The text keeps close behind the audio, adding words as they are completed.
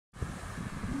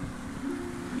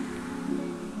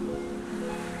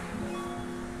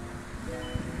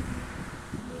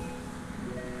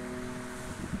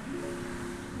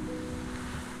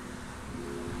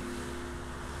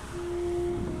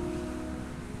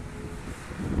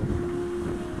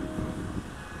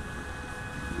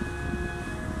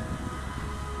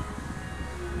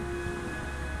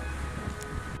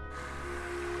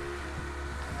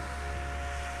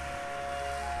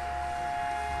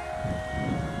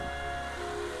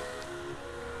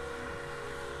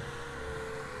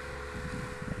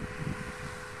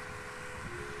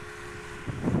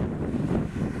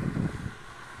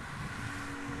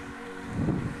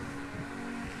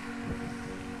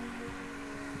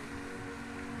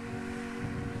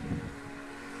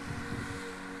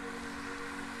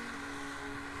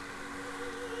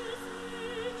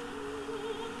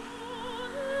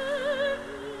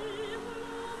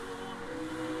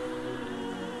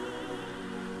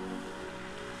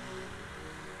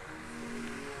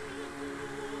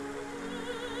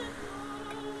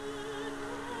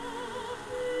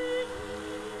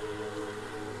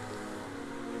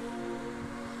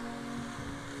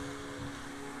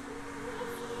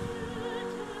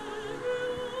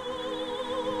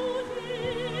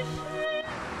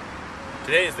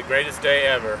Today is the greatest day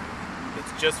ever.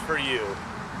 It's just for you.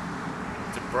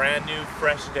 It's a brand new,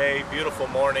 fresh day, beautiful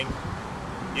morning.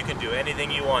 You can do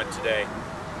anything you want today.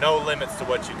 No limits to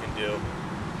what you can do.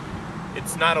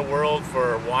 It's not a world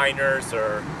for whiners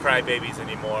or crybabies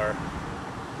anymore.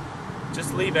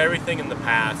 Just leave everything in the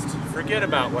past. Forget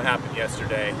about what happened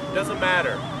yesterday. It doesn't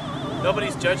matter.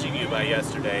 Nobody's judging you by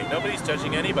yesterday. Nobody's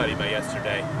judging anybody by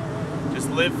yesterday. Just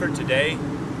live for today.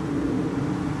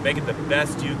 Make it the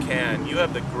best you can. You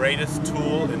have the greatest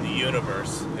tool in the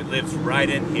universe. It lives right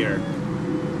in here.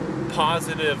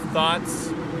 Positive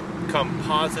thoughts come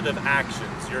positive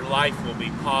actions. Your life will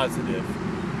be positive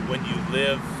when you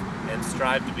live and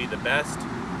strive to be the best.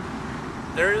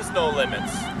 There is no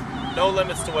limits. No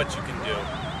limits to what you can do.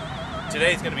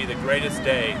 Today is going to be the greatest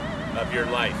day of your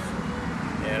life.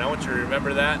 And I want you to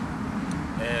remember that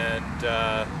and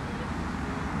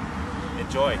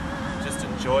enjoy. Just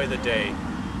enjoy the day.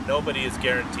 Nobody is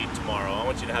guaranteed tomorrow. I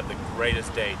want you to have the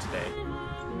greatest day today.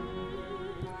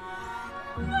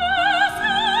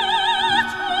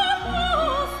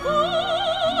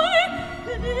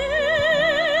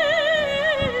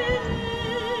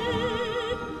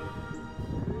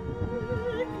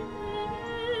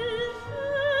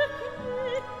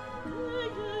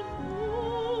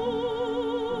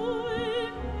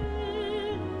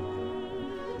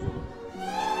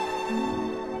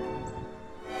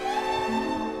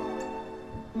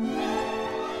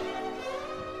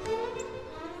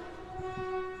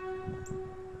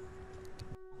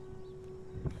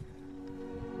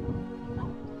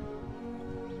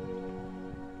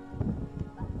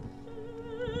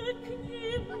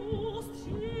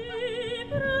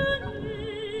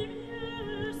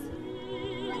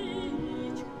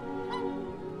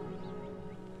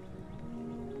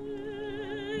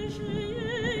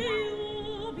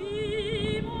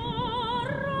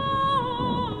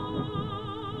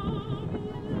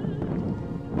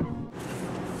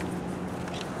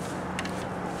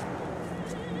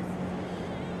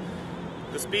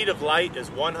 The speed of light is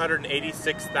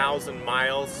 186,000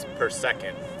 miles per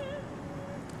second.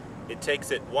 It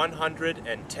takes it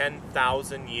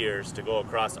 110,000 years to go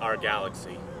across our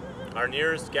galaxy. Our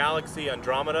nearest galaxy,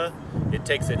 Andromeda, it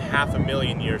takes it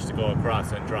 500,000 years to go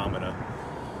across Andromeda.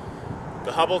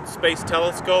 The Hubble Space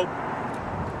Telescope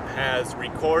has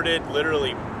recorded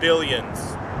literally billions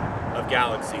of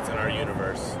galaxies in our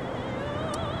universe.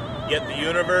 Yet the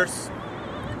universe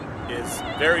is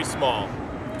very small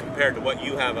compared to what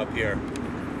you have up here.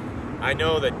 I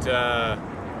know that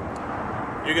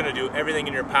you're going to do everything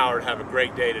in your power to have a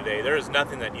great day today. There is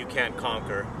nothing that you can't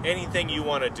conquer. Anything you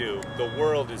want to do, the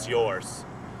world is yours.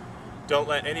 Don't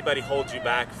let anybody hold you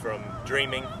back from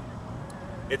dreaming.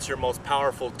 It's your most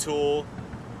powerful tool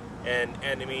and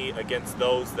enemy against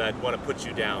those that want to put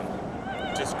you down.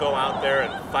 Just go out there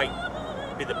and fight.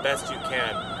 Be the best you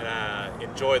can and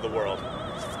enjoy the world.